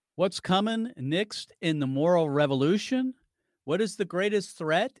What's coming next in the moral revolution? What is the greatest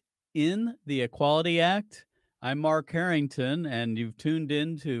threat in the Equality Act? I'm Mark Harrington, and you've tuned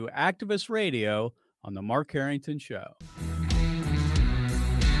in to Activist Radio on The Mark Harrington Show.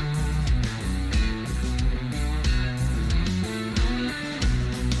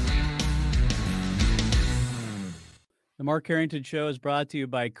 The Mark Harrington Show is brought to you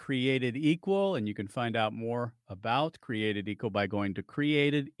by Created Equal, and you can find out more about Created Equal by going to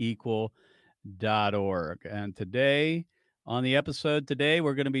createdequal.org. And today, on the episode today,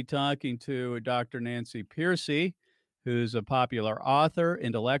 we're going to be talking to Dr. Nancy Pearcey, who's a popular author,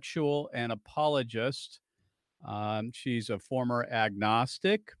 intellectual, and apologist. She's a former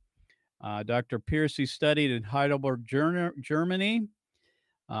agnostic. Dr. Pearcey studied in Heidelberg, Germany,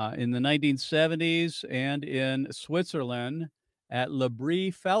 in the 1970s, and in Switzerland at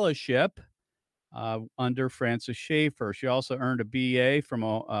L'Abri Fellowship under Francis Schaeffer. She also earned a BA from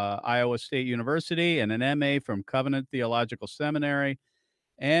Iowa State University and an MA from Covenant Theological Seminary,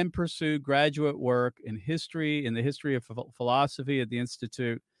 and pursued graduate work in the history of philosophy at the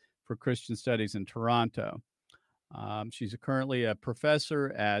Institute for Christian Studies in Toronto. She's currently a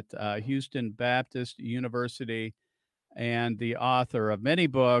professor at Houston Baptist University and the author of many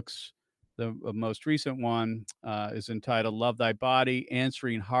books. The most recent one is entitled Love Thy Body,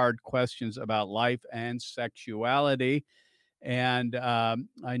 Answering Hard Questions About Life and Sexuality. And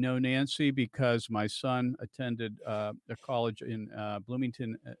I know Nancy because my son attended a college in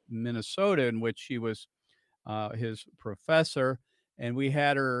Bloomington, Minnesota, in which she was his professor. And we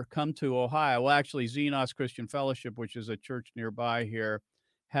had her come to Ohio. Well, actually, Xenos Christian Fellowship, which is a church nearby here,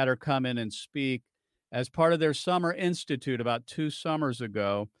 had her come in and speak as part of their summer institute about 2 summers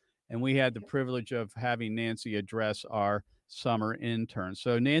ago, and we had the privilege of having Nancy address our summer intern.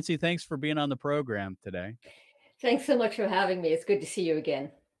 So, Nancy, thanks for being on the program today. Thanks so much for having me. It's good to see you again.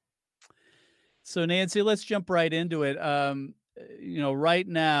 So, Nancy, let's jump right into it. Right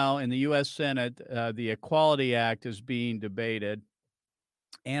now in the U.S. Senate, the Equality Act is being debated,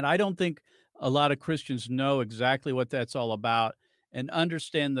 and I don't think a lot of Christians know exactly what that's all about and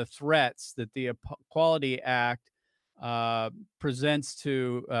understand the threats that the Equality Act presents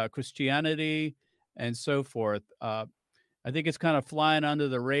to Christianity and so forth. I think it's kind of flying under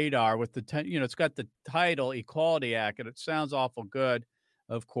the radar with it's got the title Equality Act, and it sounds awful good,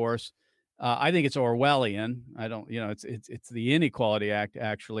 of course. I think it's Orwellian. I don't, it's the Inequality Act,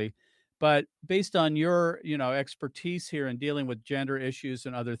 actually. But based on your, expertise here in dealing with gender issues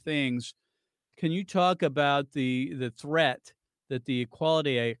and other things, can you talk about the threat that the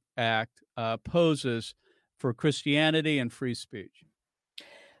Equality Act poses for Christianity and free speech?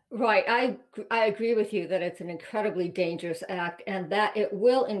 Right. I agree with you that it's an incredibly dangerous act, and that it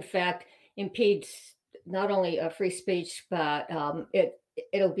will, in fact, impede not only free speech, but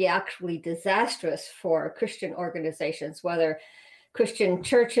it'll be actually disastrous for Christian organizations, whether Christian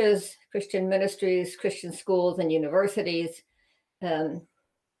churches, Christian ministries, Christian schools and universities,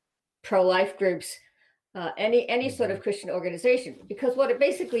 pro-life groups, any sort of Christian organization, because what it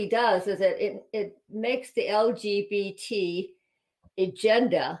basically does is it makes the LGBT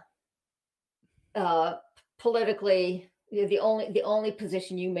agenda politically the only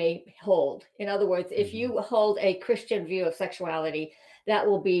position you may hold. In other words, if you hold a Christian view of sexuality, that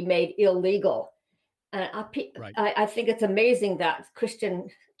will be made illegal. And I think it's amazing that Christian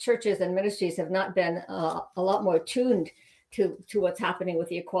churches and ministries have not been a lot more tuned to what's happening with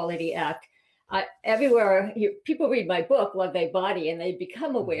the Equality Act. Everywhere people read my book, Love Thy Body, and they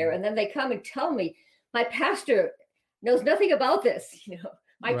become aware, and then they come and tell me, my pastor knows nothing about this.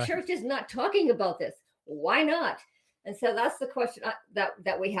 My church is not talking about this. Why not? And so that's the question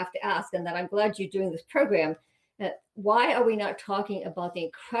that we have to ask, and that I'm glad you're doing this program. Why are we not talking about the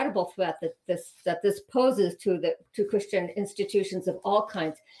incredible threat that this poses to Christian institutions of all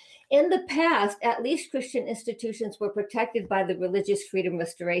kinds? In the past, at least Christian institutions were protected by the Religious Freedom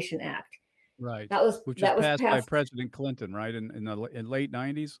Restoration Act. Right. Which was passed by President Clinton, right, in the late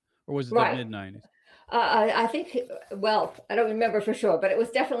 90s, or was it the mid 90s? I think. Well, I don't remember for sure, but it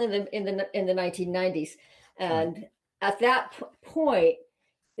was definitely in the 1990s. And at that point,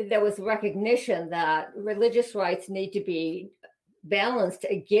 there was recognition that religious rights need to be balanced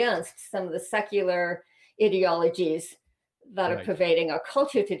against some of the secular ideologies that are pervading our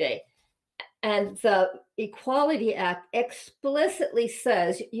culture today. And the Equality Act explicitly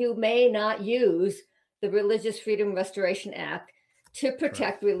says you may not use the Religious Freedom Restoration Act to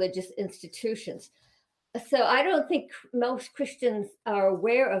protect religious institutions. So I don't think most Christians are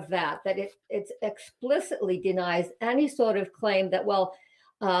aware of that it explicitly denies any sort of claim that,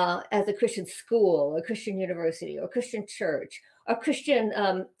 as a Christian school, a Christian university, or a Christian church, a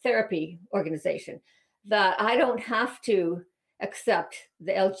Christian therapy organization, that I don't have to accept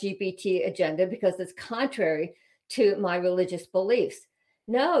the LGBT agenda because it's contrary to my religious beliefs.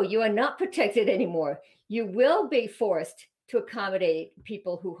 No, you are not protected anymore. You will be forced to accommodate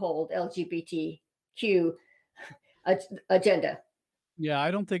people who hold LGBTQ agenda. Yeah,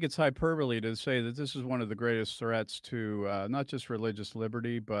 I don't think it's hyperbole to say that this is one of the greatest threats to not just religious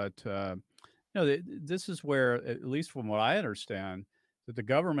liberty, but this is where, at least from what I understand, that the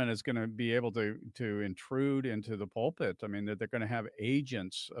government is going to be able to intrude into the pulpit. I mean, that they're going to have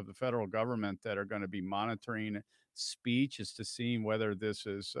agents of the federal government that are going to be monitoring speech as to seeing whether this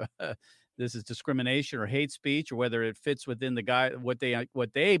is this is discrimination or hate speech, or whether it fits within what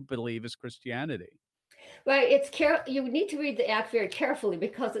they believe is Christianity. Right. You need to read the act very carefully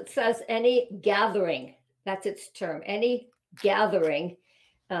because it says any gathering. That's its term. Any gathering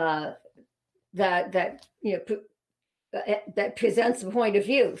that that presents a point of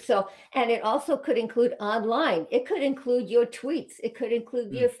view. So, and it also could include online. It could include your tweets. It could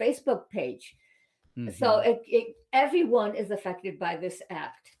include your Facebook page. Mm-hmm. So everyone is affected by this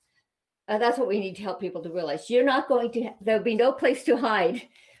act. That's what we need to help people to realize. There'll be no place to hide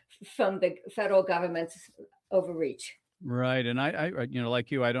from the federal government's overreach. Right. And I,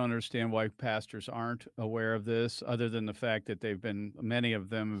 like you, I don't understand why pastors aren't aware of this, other than the fact that many of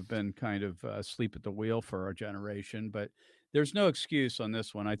them have been kind of asleep at the wheel for our generation. But there's no excuse on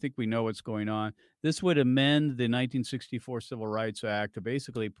this one. I think we know what's going on. This would amend the 1964 Civil Rights Act to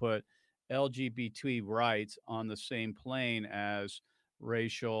basically put LGBT rights on the same plane as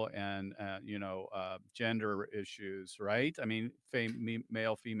racial and gender issues, right? I mean,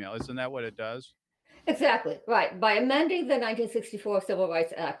 male, female. Isn't that what it does? Exactly, right. By amending the 1964 Civil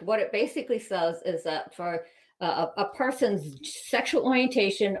Rights Act, what it basically says is that for a person's sexual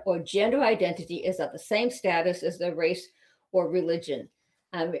orientation or gender identity is at the same status as their race or religion,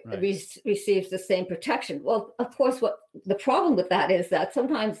 receives the same protection. Well, of course, what the problem with that is that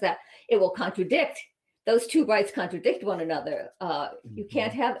sometimes that it will contradict. Those two rights contradict one another. You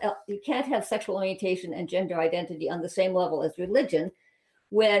can't have sexual orientation and gender identity on the same level as religion,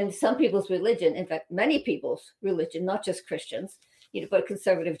 when some people's religion, in fact, many people's religion, not just Christians, but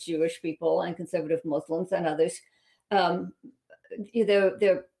conservative Jewish people and conservative Muslims and others, their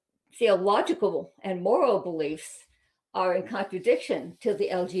theological and moral beliefs are in contradiction to the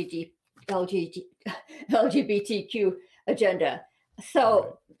LGBTQ agenda.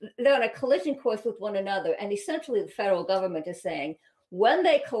 So they're on a collision course with one another. And essentially, the federal government is saying, when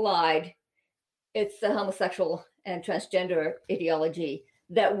they collide, it's the homosexual and transgender ideology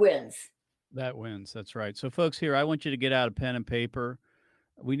that wins. That wins. That's right. So, folks, here, I want you to get out a pen and paper.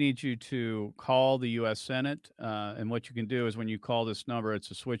 We need you to call the U.S. Senate. And what you can do is when you call this number,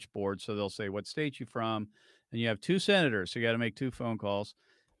 it's a switchboard. So they'll say what state you're from. And you have two senators. So you got to make two phone calls.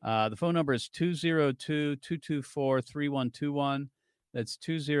 The phone number is 202-224-3121. That's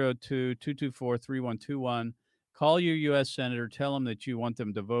 202-224-3121. Call your U.S. Senator. Tell them that you want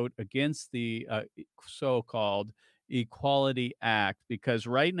them to vote against the so-called Equality Act, because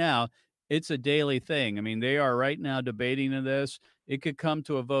right now it's a daily thing. I mean, they are right now debating this. It could come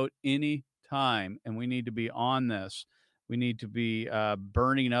to a vote any time, and we need to be on this. We need to be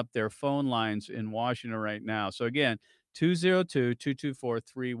burning up their phone lines in Washington right now. So again,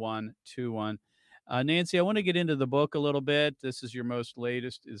 202-224-3121. Nancy, I want to get into the book a little bit. This is your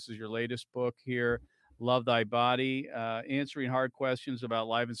latest book here, Love Thy Body, answering hard questions about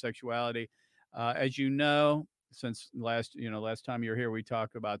life and sexuality. As you know, since last time you were here, we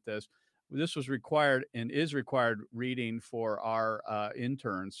talked about this. This was required and is required reading for our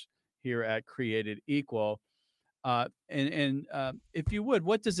interns here at Created Equal. And if you would,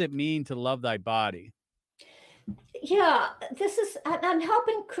 what does it mean to love thy body? Yeah, I'm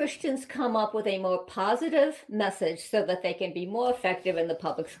helping Christians come up with a more positive message so that they can be more effective in the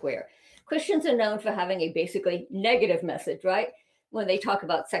public square. Christians are known for having a basically negative message, right? When they talk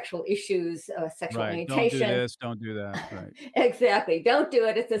about sexual issues, sexual orientation. Don't do this, don't do that. Right. Exactly. Don't do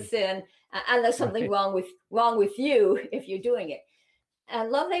it. It's a sin. And there's something wrong with you if you're doing it.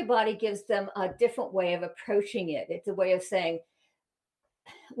 And Love Thy Body gives them a different way of approaching it. It's a way of saying,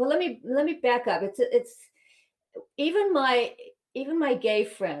 well, let me back up. It's even my gay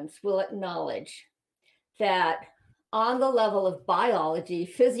friends will acknowledge that on the level of biology,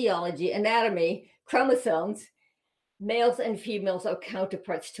 physiology, anatomy, chromosomes, males and females are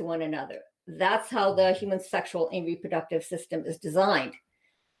counterparts to one another. That's how the human sexual and reproductive system is designed.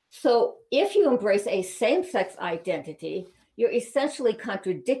 So if you embrace a same-sex identity, you're essentially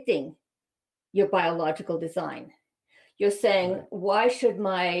contradicting your biological design. You're saying, why should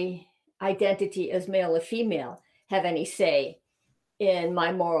my identity as male or female have any say in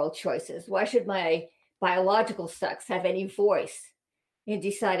my moral choices? Why should my biological sex have any voice in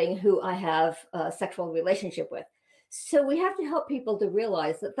deciding who I have a sexual relationship with? So we have to help people to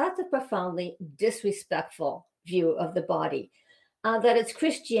realize that that's a profoundly disrespectful view of the body. That it's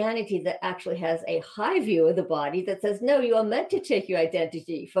Christianity that actually has a high view of the body that says, no, you are meant to take your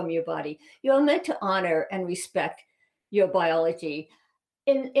identity from your body. You are meant to honor and respect your biology.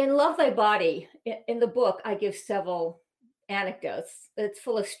 In Love Thy Body, in the book, I give several anecdotes. It's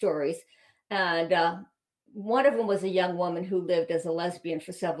full of stories. And one of them was a young woman who lived as a lesbian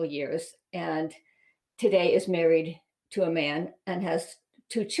for several years and today is married to a man and has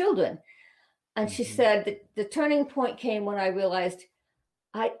 2 children. And she said that the turning point came when I realized,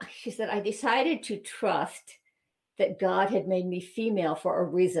 she said, I decided to trust that God had made me female for a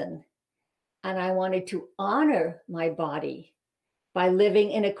reason. And I wanted to honor my body by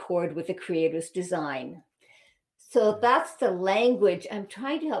living in accord with the Creator's design. So that's the language I'm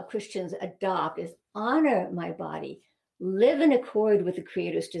trying to help Christians adopt, is honor my body, live in accord with the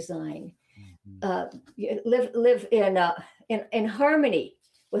Creator's design, live in harmony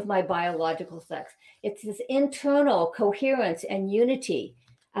with my biological sex. It's this internal coherence and unity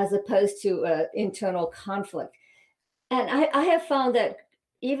as opposed to internal conflict. And I have found that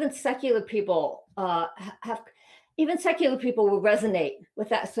even secular people will resonate with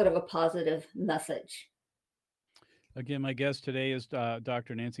that sort of a positive message. Again, my guest today is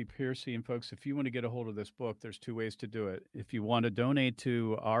Dr. Nancy Pearcey. And folks, if you want to get a hold of this book, there's 2 ways to do it. If you want to donate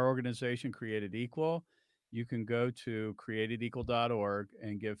to our organization, Created Equal, you can go to createdequal.org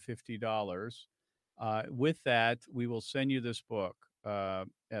and give $50. With that, we will send you this book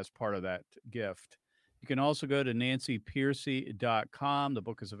as part of that gift. You can also go to nancypearcey.com. The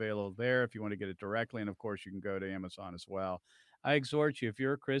book is available there if you want to get it directly. And of course, you can go to Amazon as well. I exhort you, if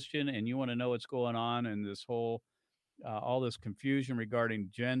you're a Christian and you want to know what's going on in this whole all this confusion regarding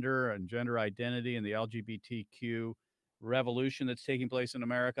gender and gender identity and the LGBTQ revolution that's taking place in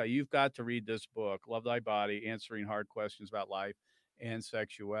America, you've got to read this book, Love Thy Body, Answering Hard Questions About Life and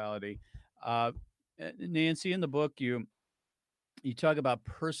Sexuality. Nancy, in the book, you talk about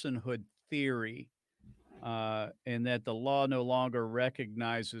personhood theory, and that the law no longer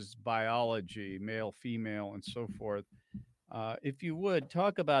recognizes biology, male, female, and so forth. If you would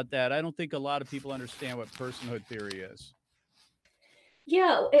talk about that, I don't think a lot of people understand what personhood theory is.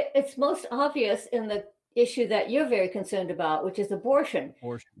 Yeah, it's most obvious in the issue that you're very concerned about, which is abortion.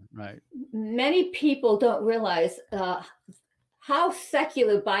 Abortion, right. Many people don't realize how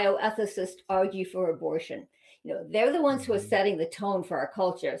secular bioethicists argue for abortion. They're the ones who are setting the tone for our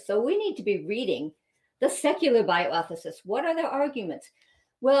culture. So we need to be reading the secular bioethicists. What are their arguments?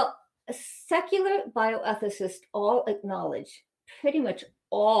 Well, secular bioethicists pretty much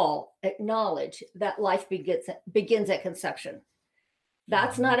all acknowledge that life begins at conception.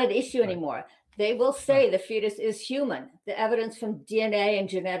 That's not an issue anymore. They will say the fetus is human. The evidence from DNA and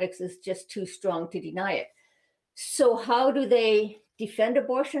genetics is just too strong to deny it. So how do they defend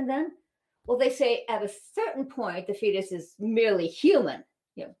abortion then? Well, they say at a certain point, the fetus is merely human,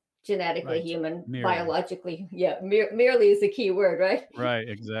 genetically human, merely. Biologically. Yeah, merely is the key word, right? Right,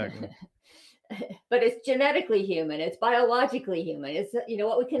 exactly. But it's genetically human. It's biologically human. It's,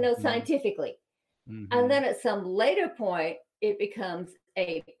 what we can know scientifically. And then at some later point, it becomes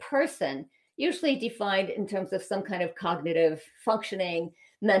a person, usually defined in terms of some kind of cognitive functioning,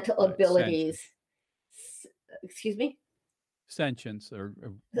 mental abilities. Excuse me? Sentience or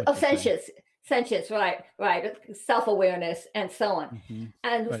sentience, right. Self-awareness and so on.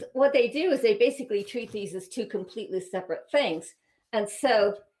 And what they do is they basically treat these as 2 completely separate things. And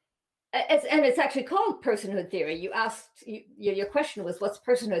so it's actually called personhood theory. You asked, your question was, what's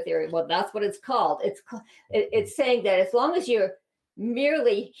personhood theory? Well, that's what it's called. It's saying that as long as you're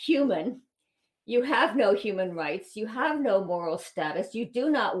merely human, you have no human rights, you have no moral status, you do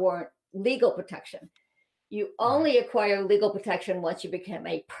not warrant legal protection. You only acquire legal protection once you become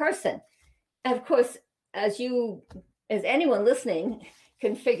a person. And of course, as anyone listening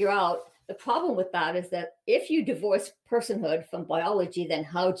can figure out, the problem with that is that if you divorce personhood from biology, then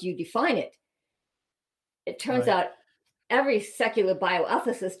how do you define it? It turns out every secular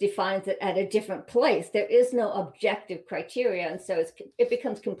bioethicist defines it at a different place. There is no objective criteria, and so it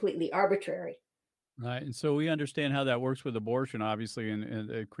becomes completely arbitrary. Right. And so we understand how that works with abortion, obviously,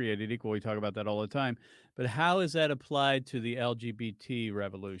 and Created Equal. We talk about that all the time. But how is that applied to the LGBT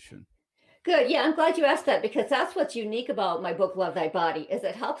revolution? Good. Yeah, I'm glad you asked that, because that's what's unique about my book, Love Thy Body, is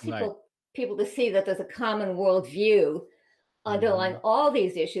it helps people to see that there's a common worldview underlying all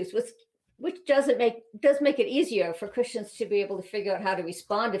these issues, which does make it easier for Christians to be able to figure out how to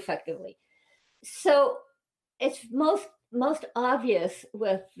respond effectively. So it's most most obvious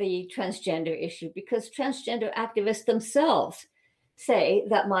with the transgender issue because transgender activists themselves say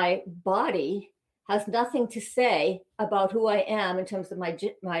that my body has nothing to say about who I am in terms of my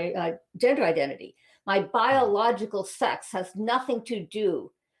gender identity. My biological sex has nothing to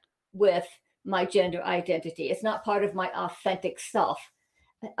do with my gender identity. It's not part of my authentic self.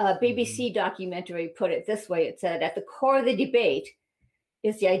 A BBC documentary put it this way. It said, at the core of the debate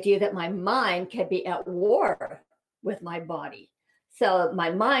is the idea that my mind can be at war with my body. So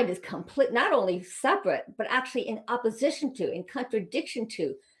my mind is complete, not only separate, but actually in opposition to, in contradiction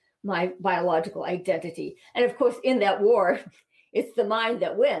to my biological identity. And of course, in that war, it's the mind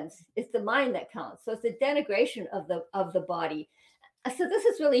that wins. It's the mind that counts. So it's the denigration of the body. So this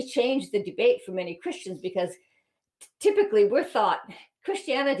has really changed the debate for many Christians because typically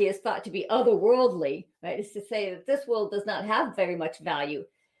Christianity is thought to be otherworldly, right? It's to say that this world does not have very much value.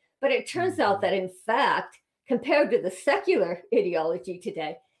 But it turns out that in fact, compared to the secular ideology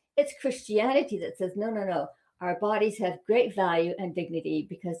today, it's Christianity that says, no, no, no. Our bodies have great value and dignity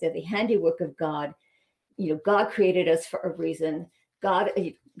because they're the handiwork of God. You know, God created us for a reason. God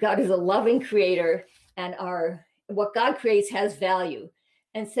is a loving creator, and what God creates has value.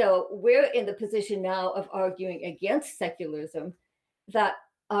 And so we're in the position now of arguing against secularism, that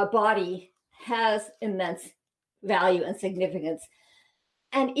our body has immense value and significance.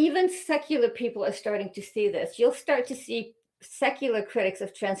 And even secular people are starting to see this. You'll start to see secular critics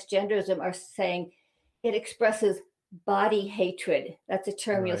of transgenderism are saying it expresses body hatred. That's a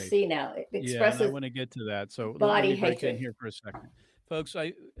term you'll see now. It expresses and I want to get to that. So let body me break in hatred. here for a second. Folks,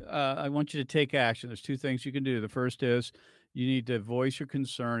 I want you to take action. There's two things you can do. The first is you need to voice your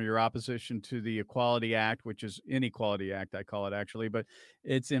concern, your opposition to the Equality Act, which is Inequality Act, I call it actually, but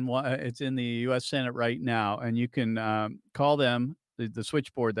it's in the U.S. Senate right now, and you can call them, the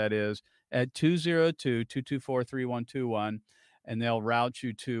switchboard that is, at 202-224-3121, and they'll route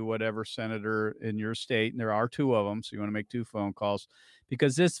you to whatever senator in your state, and there are two of them, so you want to make two phone calls,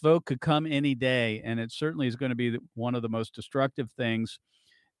 because this vote could come any day, and it certainly is going to be one of the most destructive things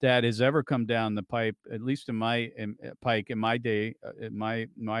that has ever come down the pipe, at least in my day, in my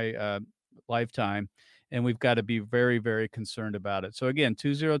lifetime, and we've got to be very, very concerned about it. So again,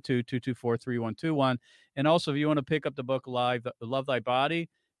 202-224-3121, and also if you want to pick up the book Love Thy Body,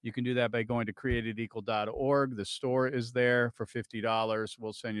 you can do that by going to createdequal.org. The store is there for $50.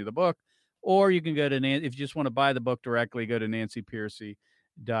 We'll send you the book, or you can go to if you just want to buy the book directly, go to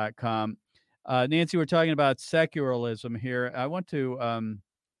nancypearcey.com. Nancy, we're talking about secularism here. I want to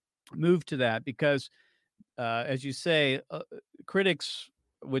move to that because, as you say, critics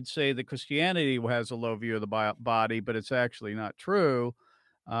would say that Christianity has a low view of the body, but it's actually not true.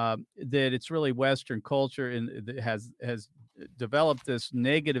 That it's really Western culture and that has developed this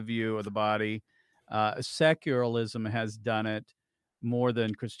negative view of the body. Secularism has done it more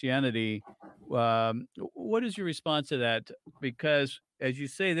than Christianity. What is your response to that? Because, as you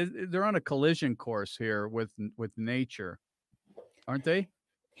say, they're on a collision course here with nature, aren't they?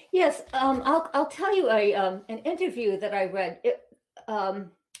 Yes, I'll tell you an interview that I read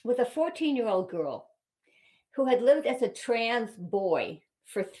with a 14-year-old girl who had lived as a trans boy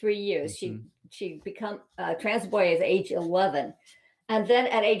for 3 years. She'd become a trans boy at age 11, and then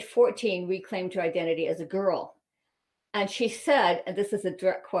at age 14 reclaimed her identity as a girl. And she said, and this is a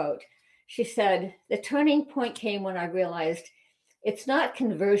direct quote, she said, "The turning point came when I realized it's not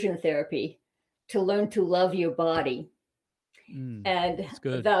conversion therapy to learn to love your body." And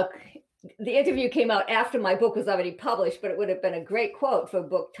the interview came out after my book was already published, but it would have been a great quote for a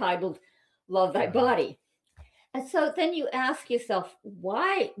book titled Love Thy Body. And so then you ask yourself,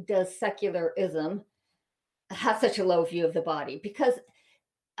 why does secularism have such a low view of the body? Because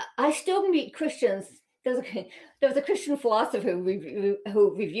I still meet Christians. There was a Christian philosopher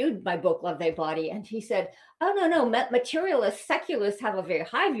who reviewed my book, Love Thy Body, and he said, oh, no, materialists, secularists have a very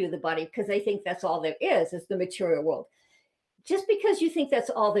high view of the body because they think that's all there is the material world. Just because you think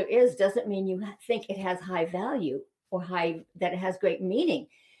that's all there is doesn't mean you think it has high value or that it has great meaning.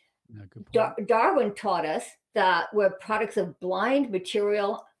 Darwin taught us that we're products of blind,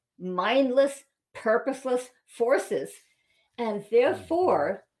 material, mindless, purposeless forces. And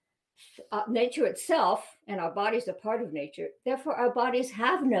therefore, nature itself, and our bodies are part of nature, therefore our bodies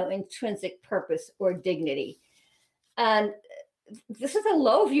have no intrinsic purpose or dignity. And this is a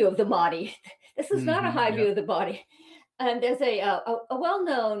low view of the body. This is not a high view of the body. And there's a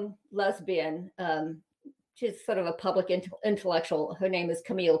well-known lesbian, she's sort of a public intellectual. Her name is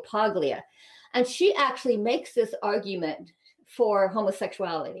Camille Paglia. And she actually makes this argument for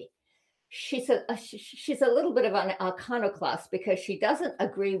homosexuality. She's a little bit of an iconoclast because she doesn't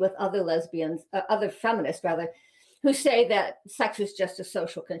agree with other lesbians, other feminists rather, who say that sex is just a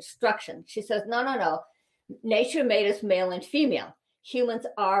social construction. She says, no, no, no. Nature made us male and female. Humans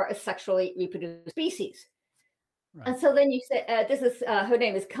are a sexually reproduced species. Right. And so then you say, her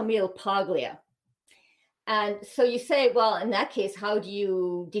name is Camille Paglia. And so you say, well, in that case, how do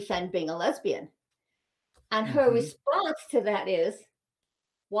you defend being a lesbian? And her response to that is,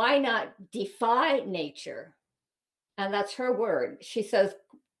 why not defy nature? And that's her word. She says,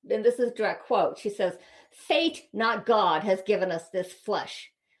 and this is a direct quote, she says, fate, not God, has given us this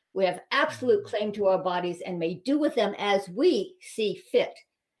flesh. We have absolute claim to our bodies and may do with them as we see fit.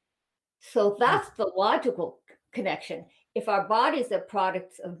 So that's the logical connection. If our bodies are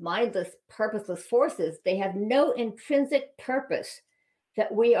products of mindless, purposeless forces, they have no intrinsic purpose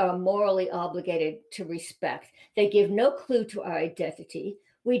that we are morally obligated to respect. They give no clue to our identity.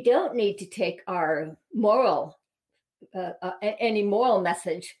 We don't need to take our any moral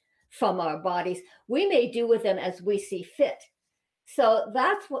message from our bodies. We may do with them as we see fit. So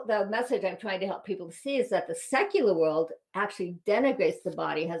that's what the message I'm trying to help people to see, is that the secular world actually denigrates the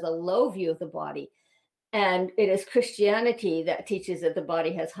body, has a low view of the body. And it is Christianity that teaches that the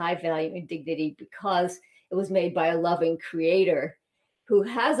body has high value and dignity because it was made by a loving creator who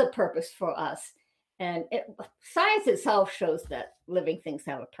has a purpose for us. And science itself shows that living things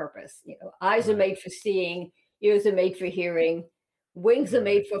have a purpose. You know, eyes are made for seeing, ears are made for hearing, wings are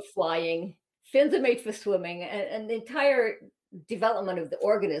made for flying, fins are made for swimming, and the entire development of the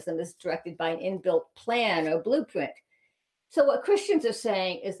organism is directed by an inbuilt plan or blueprint. So what Christians are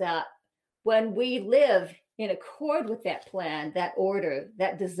saying is that when we live in accord with that plan, that order,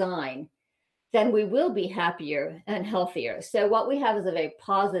 that design, then we will be happier and healthier. So what we have is a very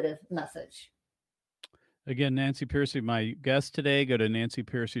positive message. Again, Nancy Pearcey, my guest today. Go to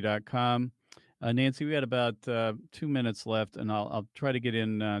nancypearcey.com. Nancy, we had about 2 minutes left, and I'll try to get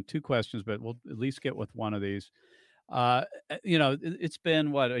in 2 questions, but we'll at least get with one of these. It's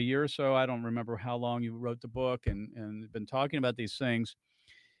been, what, a year or so? I don't remember how long you wrote the book and been talking about these things.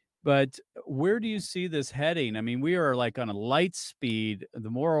 But where do you see this heading? I mean, we are like on a light speed. The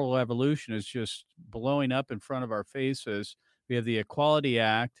moral evolution is just blowing up in front of our faces. We have the Equality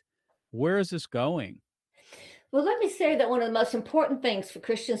Act. Where is this going? Well, let me say that one of the most important things for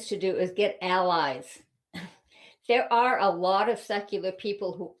Christians to do is get allies. There are a lot of secular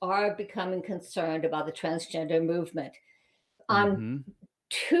people who are becoming concerned about the transgender movement. I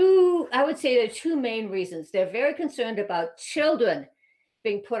would say there are 2 main reasons. They're very concerned about children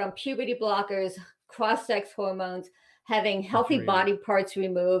being put on puberty blockers, cross-sex hormones, having healthy body parts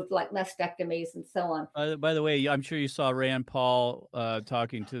removed, like mastectomies and so on. By the way, I'm sure you saw Rand Paul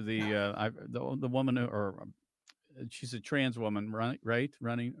talking to the woman, or she's a trans woman, right?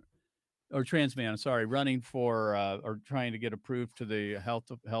 Running, or trans man, sorry, running for or trying to get approved to the health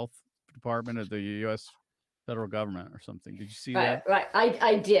department of the U.S. federal government or something. Did you see that? Right.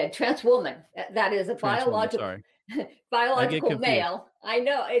 I did. Trans woman. That is a biological male. I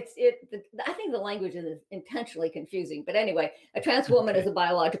know I think the language is intentionally confusing, but anyway, a trans woman is a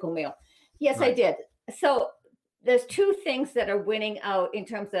biological male. Yes, right. I did. So there's 2 things that are winning out in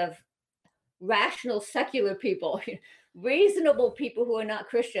terms of rational secular people. Reasonable people who are not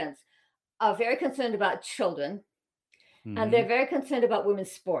Christians are very concerned about children, and they're very concerned about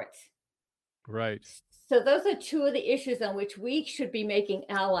women's sports. Right. So those are 2 of the issues on which we should be making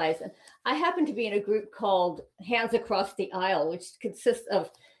allies. And I happen to be in a group called Hands Across the Aisle, which consists of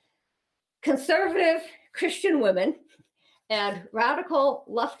conservative Christian women and radical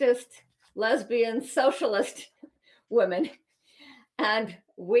leftist, lesbian, socialist women. And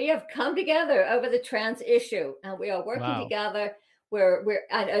we have come together over the trans issue, and we are working together.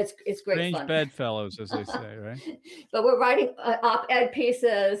 And it's great strange fun. bedfellows, as they say, right? But we're writing op-ed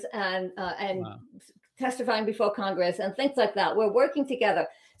pieces and testifying before Congress and things like that. We're working together.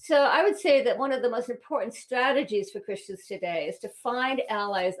 So I would say that one of the most important strategies for Christians today is to find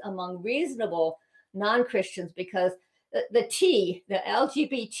allies among reasonable non-Christians, because the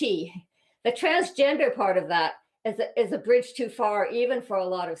LGBT, the transgender part of that is a bridge too far, even for a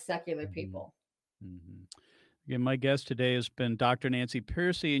lot of secular people. Again, my guest today has been Dr. Nancy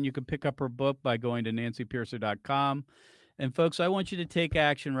Pearcey, and you can pick up her book by going to nancypearcey.com. And folks, I want you to take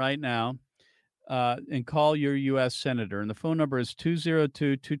action right now and call your U.S. Senator. And the phone number is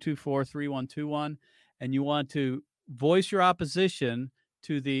 202-224-3121. And you want to voice your opposition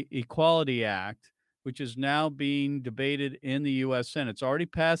to the Equality Act, which is now being debated in the U.S. Senate. It's already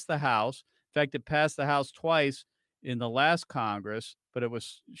passed the House. In fact, it passed the House twice in the last Congress, but it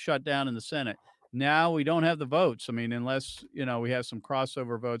was shut down in the Senate. Now we don't have the votes. I mean, unless, we have some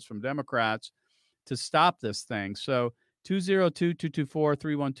crossover votes from Democrats to stop this thing. So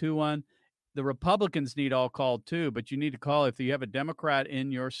 202-224-3121. the Republicans need all called too, but you need to call if you have a Democrat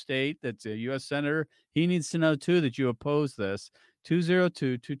in your state that's a U.S. Senator. He needs to know too that you oppose this.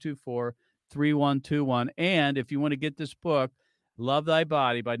 202-224-3121. And if you want to get this book, Love Thy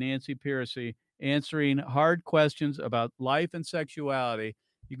Body by Nancy Pearcey, answering hard questions about life and sexuality,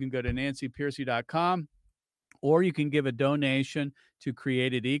 you can go to nancypearcey.com, or you can give a donation to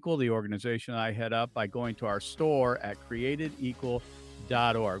Created Equal, the organization I head up, by going to our store at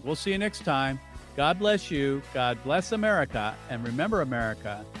createdequal.org. We'll see you next time. God bless you. God bless America. And remember,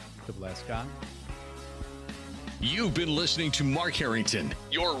 America, to bless God. You've been listening to Mark Harrington,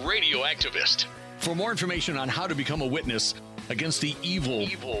 your radio activist. For more information on how to become a witness against the evil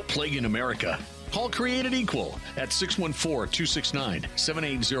plague in America, call Created Equal at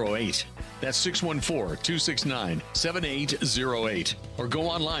 614-269-7808. That's 614-269-7808. Or go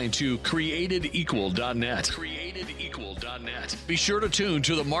online to createdequal.net. Createdequal.net. Be sure to tune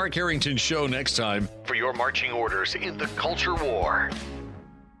to the Mark Harrington Show next time for your marching orders in the culture war.